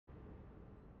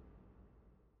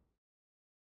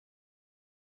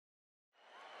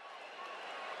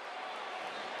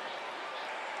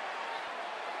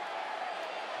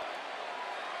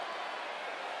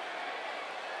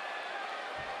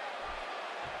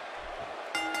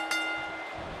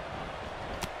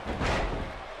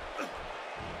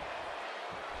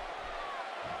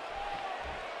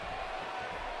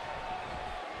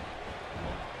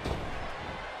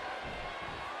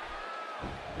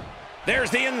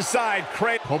There's the inside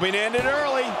crate, hoping to end it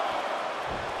early.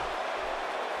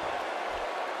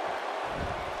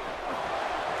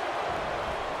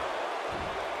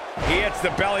 He hits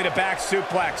the belly-to-back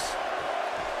suplex.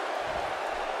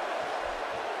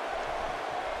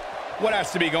 What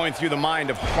has to be going through the mind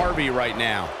of Harvey right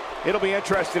now? It'll be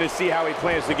interesting to see how he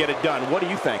plans to get it done. What do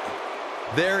you think?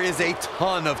 There is a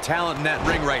ton of talent in that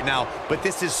ring right now, but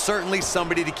this is certainly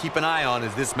somebody to keep an eye on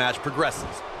as this match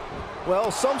progresses.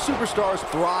 Well, some superstars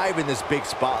thrive in this big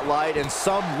spotlight, and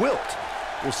some wilt.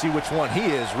 We'll see which one he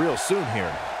is real soon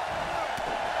here.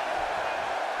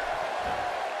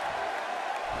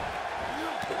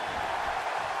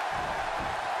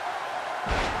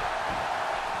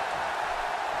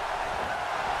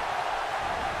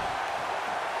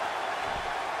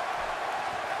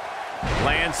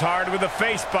 Lands hard with a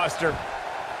face buster.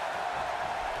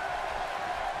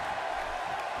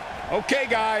 Okay,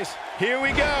 guys, here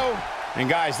we go. And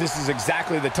guys, this is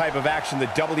exactly the type of action the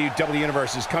WWE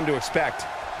Universe has come to expect.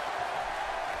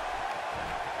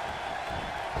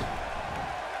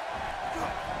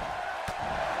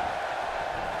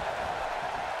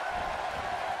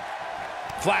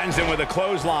 Flattens him with a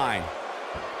clothesline.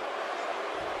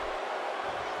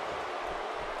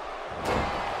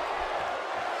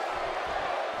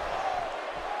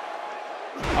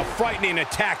 A frightening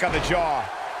attack on the jaw.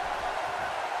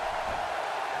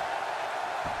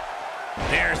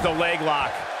 There's the leg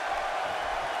lock.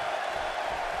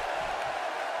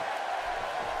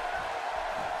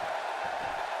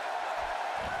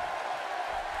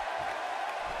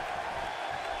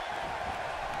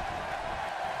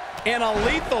 And a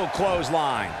lethal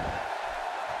clothesline.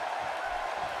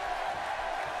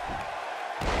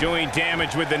 Doing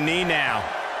damage with the knee now.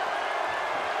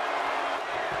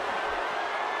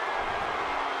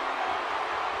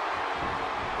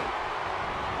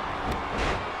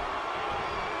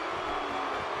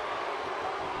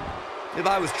 If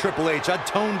I was Triple H, I'd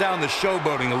tone down the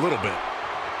showboating a little bit.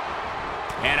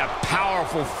 And a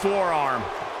powerful forearm.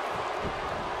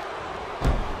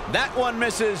 That one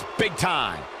misses big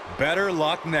time. Better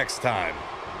luck next time.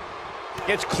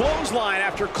 It's clothesline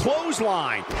after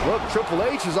clothesline. Look, Triple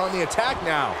H is on the attack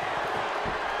now.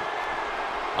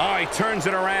 Oh, he turns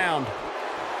it around.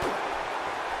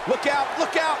 Look out,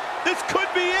 look out. This could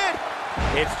be it.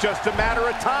 It's just a matter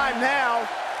of time now.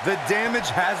 The damage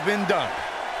has been done.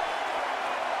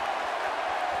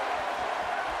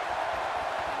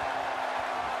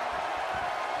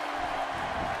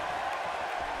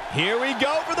 Here we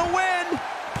go for the win.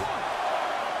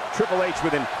 Triple H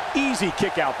with an easy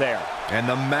kick out there. And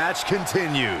the match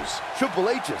continues. Triple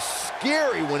H is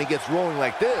scary when he gets rolling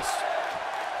like this.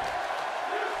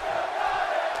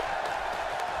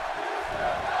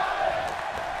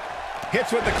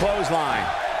 Hits with the clothesline.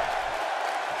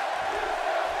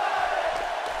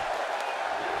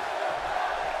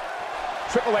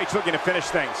 Triple H looking to finish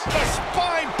things. The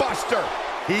spine buster.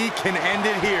 He can end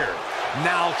it here.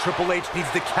 Now Triple H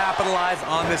needs to capitalize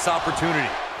on this opportunity.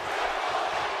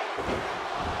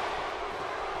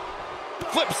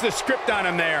 Flips the script on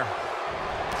him there.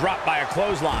 Dropped by a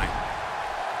clothesline.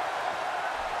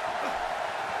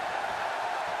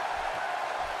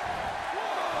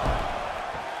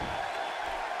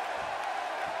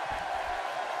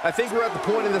 I think we're at the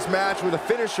point in this match where the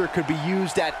finisher could be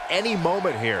used at any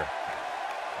moment here.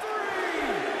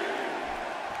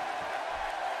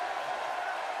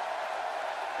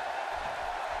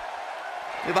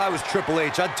 If I was Triple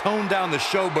H, I'd tone down the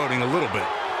showboating a little bit.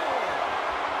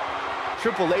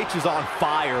 Triple H is on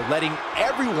fire, letting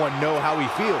everyone know how he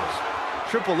feels.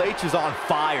 Triple H is on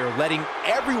fire, letting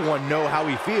everyone know how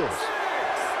he feels.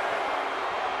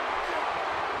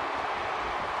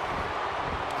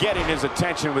 Getting his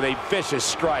attention with a vicious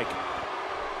strike.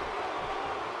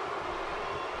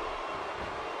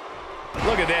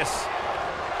 Look at this.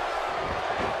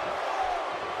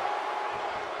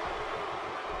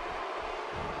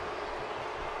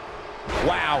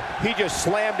 Wow, he just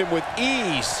slammed him with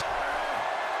ease.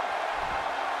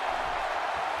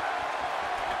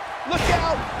 Look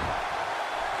out!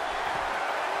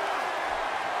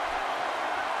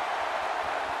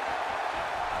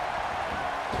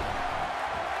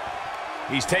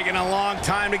 He's taking a long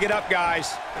time to get up,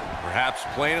 guys. Perhaps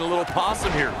playing a little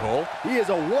possum here, Cole. He is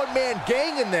a one-man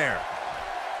gang in there.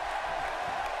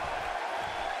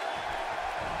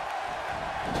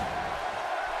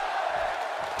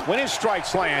 When his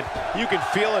strikes land, you can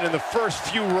feel it in the first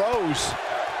few rows.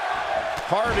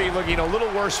 Harvey looking a little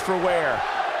worse for wear.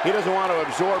 He doesn't want to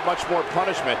absorb much more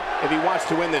punishment if he wants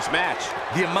to win this match.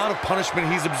 The amount of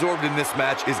punishment he's absorbed in this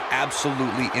match is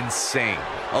absolutely insane.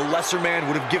 A lesser man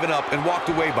would have given up and walked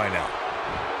away by now.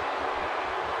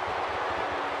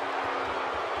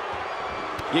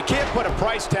 You can't put a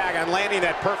price tag on landing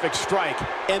that perfect strike,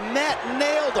 and that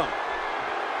nailed him.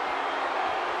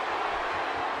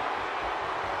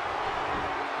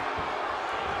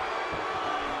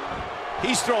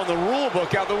 He's throwing the rule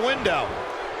book out the window.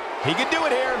 He can do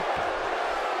it here.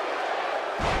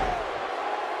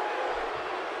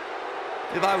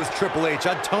 If I was Triple H,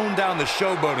 I'd tone down the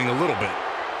showboating a little bit.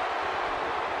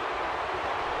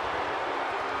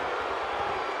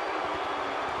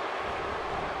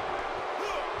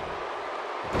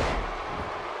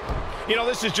 You know,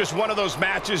 this is just one of those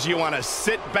matches you want to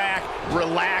sit back,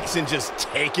 relax, and just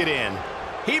take it in.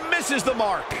 He misses the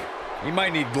mark. He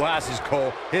might need glasses,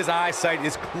 Cole. His eyesight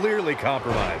is clearly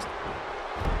compromised.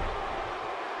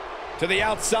 To the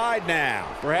outside now.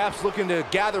 Perhaps looking to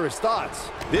gather his thoughts.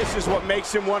 This is what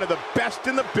makes him one of the best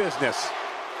in the business.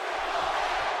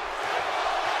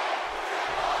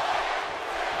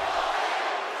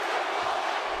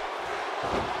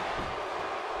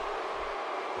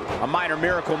 A minor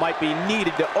miracle might be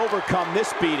needed to overcome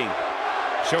this beating.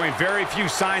 Showing very few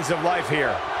signs of life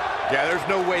here. Yeah, there's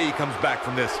no way he comes back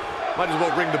from this. Might as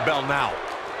well ring the bell now.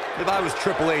 If I was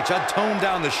Triple H, I'd tone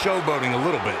down the showboating a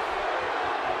little bit.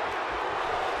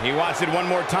 He wants it one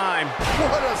more time.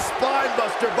 What a spine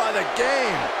buster by the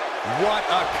game. What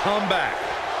a comeback.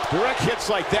 Direct hits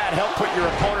like that help put your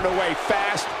opponent away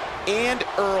fast and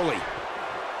early.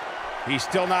 He's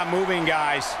still not moving,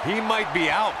 guys. He might be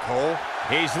out, Cole.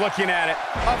 He's looking at it.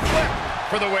 A flip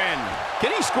for the win.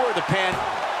 Can he score the pin?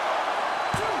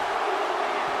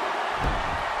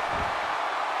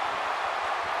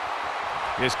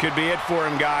 This could be it for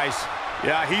him, guys.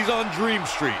 Yeah, he's on Dream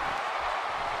Street.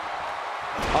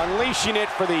 Unleashing it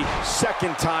for the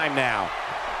second time now.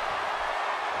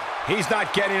 He's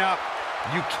not getting up.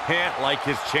 You can't like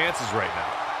his chances right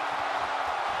now.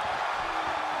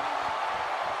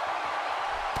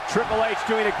 Triple H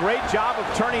doing a great job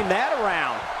of turning that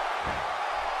around.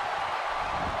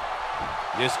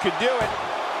 This could do it.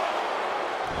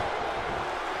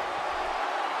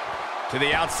 To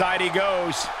the outside he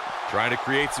goes. Trying to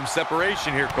create some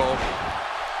separation here, Cole.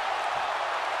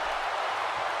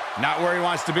 Not where he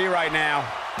wants to be right now.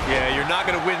 Yeah, you're not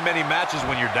going to win many matches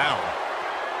when you're down.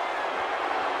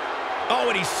 Oh,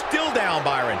 and he's still down,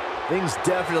 Byron. Things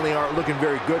definitely aren't looking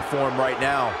very good for him right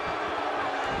now.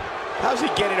 How's he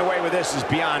getting away with this is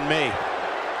beyond me.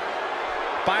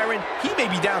 Byron, he may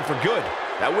be down for good.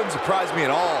 That wouldn't surprise me at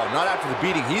all, not after the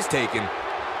beating he's taken.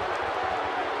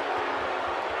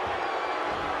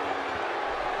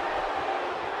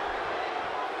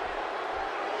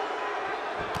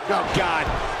 Oh, God,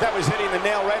 that was hitting the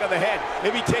nail right on the head.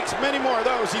 If he takes many more of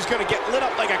those, he's going to get lit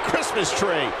up like a Christmas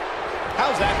tree.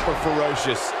 How's that for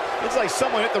ferocious? It's like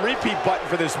someone hit the repeat button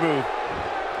for this move.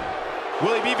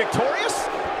 Will he be victorious?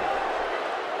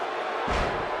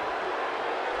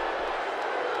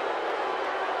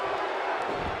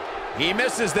 He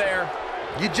misses there.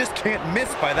 You just can't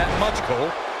miss by that much, Cole.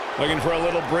 Looking for a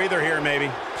little breather here, maybe.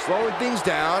 Slowing things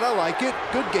down, I like it.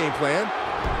 Good game plan.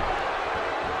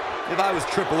 If I was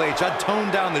Triple H, I'd tone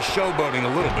down the showboating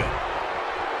a little bit.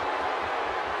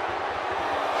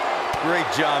 Great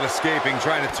job escaping,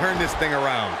 trying to turn this thing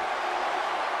around.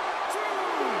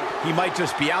 He might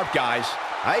just be out, guys.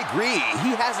 I agree.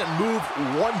 He hasn't moved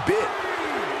one bit.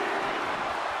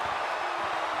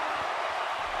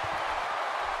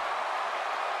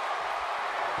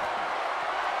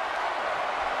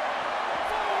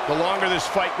 The longer this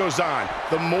fight goes on,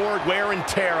 the more wear and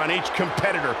tear on each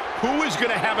competitor. Who is going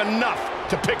to have enough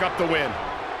to pick up the win?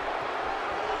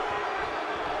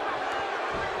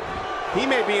 He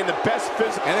may be in the best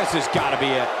physical, and this has got to be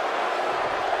it.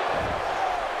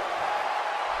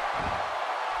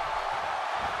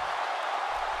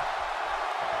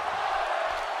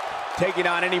 Taking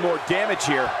on any more damage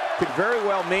here could very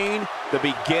well mean the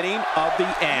beginning of the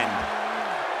end.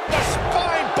 A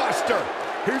spine buster!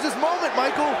 Here's his moment,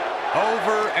 Michael.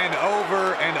 Over and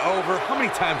over and over. How many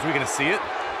times are we going to see it?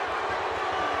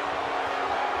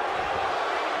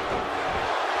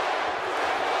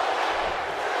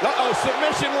 Uh-oh,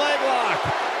 submission leg lock.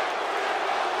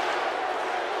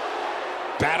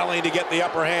 Battling to get the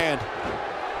upper hand.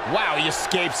 Wow, he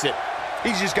escapes it.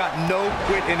 He's just got no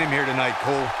quit in him here tonight,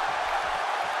 Cole.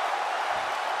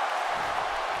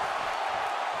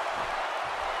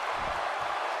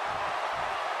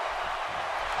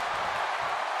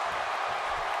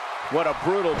 What a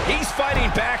brutal... He's fighting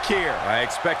back here. I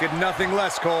expected nothing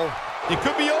less, Cole. It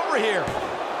could be over here.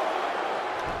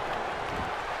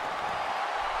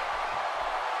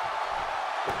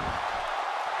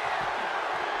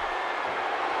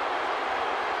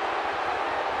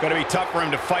 Going to be tough for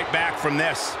him to fight back from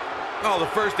this. Oh, the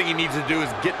first thing he needs to do is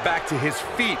get back to his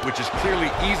feet, which is clearly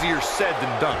easier said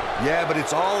than done. Yeah, but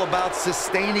it's all about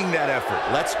sustaining that effort.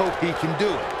 Let's hope he can do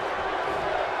it.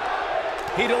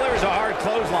 He delivers a hard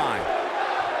clothesline.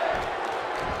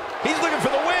 He's looking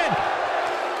for the win.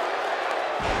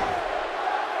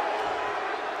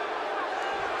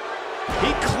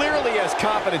 He clearly has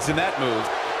confidence in that move.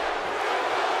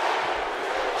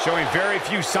 Showing very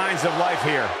few signs of life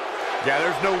here. Yeah,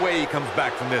 there's no way he comes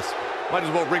back from this. Might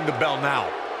as well ring the bell now.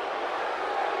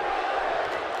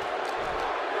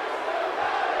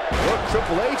 Look,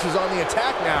 Triple H is on the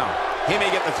attack now. He may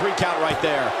get the 3 count right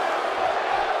there.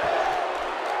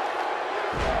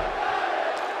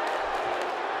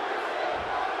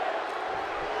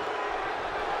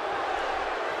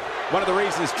 One of the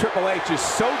reasons Triple H is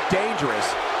so dangerous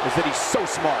is that he's so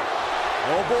smart.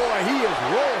 Oh boy, he is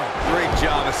rolling. Great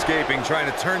job escaping, trying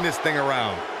to turn this thing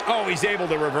around. Oh, he's able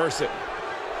to reverse it.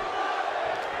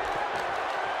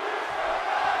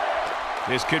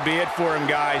 This could be it for him,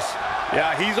 guys.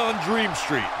 Yeah, he's on Dream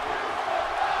Street.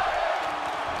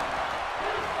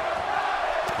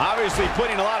 Obviously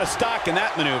putting a lot of stock in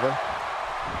that maneuver.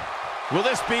 Will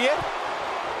this be it?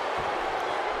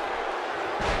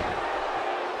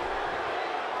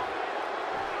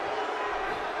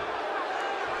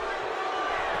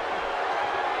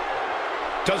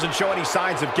 Doesn't show any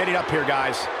signs of getting up here,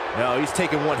 guys. No, he's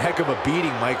taking one heck of a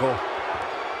beating, Michael.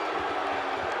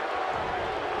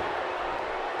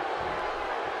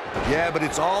 Yeah, but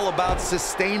it's all about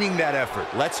sustaining that effort.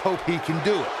 Let's hope he can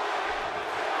do it.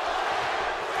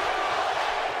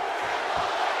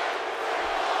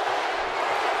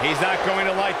 He's not going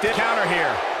to like this counter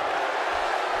here.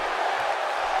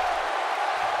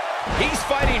 He's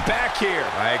fighting back here.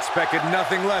 I expected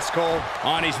nothing less, Cole.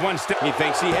 On, he's one step. He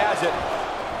thinks he has it.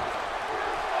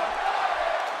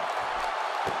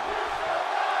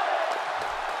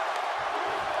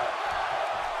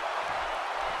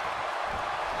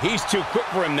 He's too quick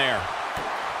for him there.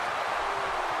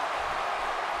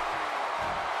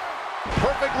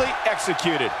 Perfectly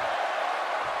executed.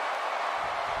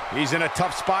 He's in a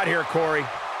tough spot here, Corey.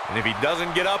 And if he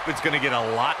doesn't get up, it's going to get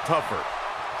a lot tougher.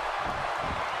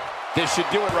 This should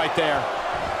do it right there.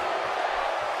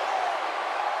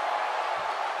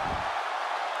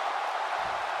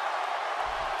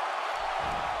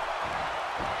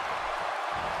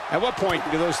 At what point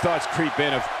do those thoughts creep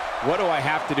in of, what do I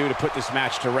have to do to put this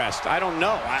match to rest? I don't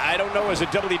know. I don't know as a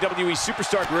WWE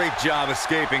superstar. Great job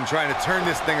escaping, trying to turn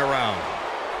this thing around.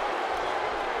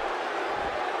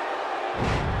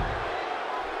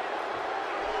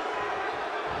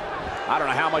 I don't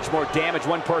know how much more damage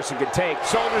one person could take.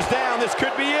 Shoulders down, this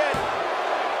could be it.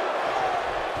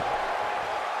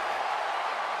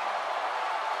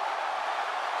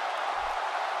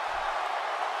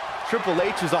 Triple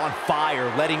H is on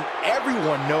fire, letting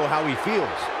everyone know how he feels.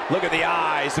 Look at the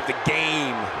eyes of the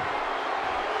game.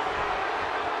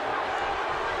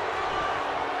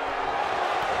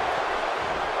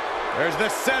 There's the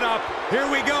setup. Here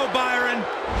we go, Byron.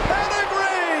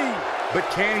 Pedigree! But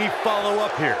can he follow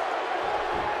up here?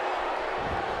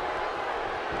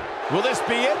 Will this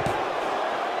be it?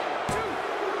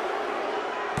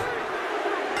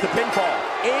 The pinfall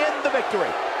and the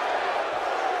victory.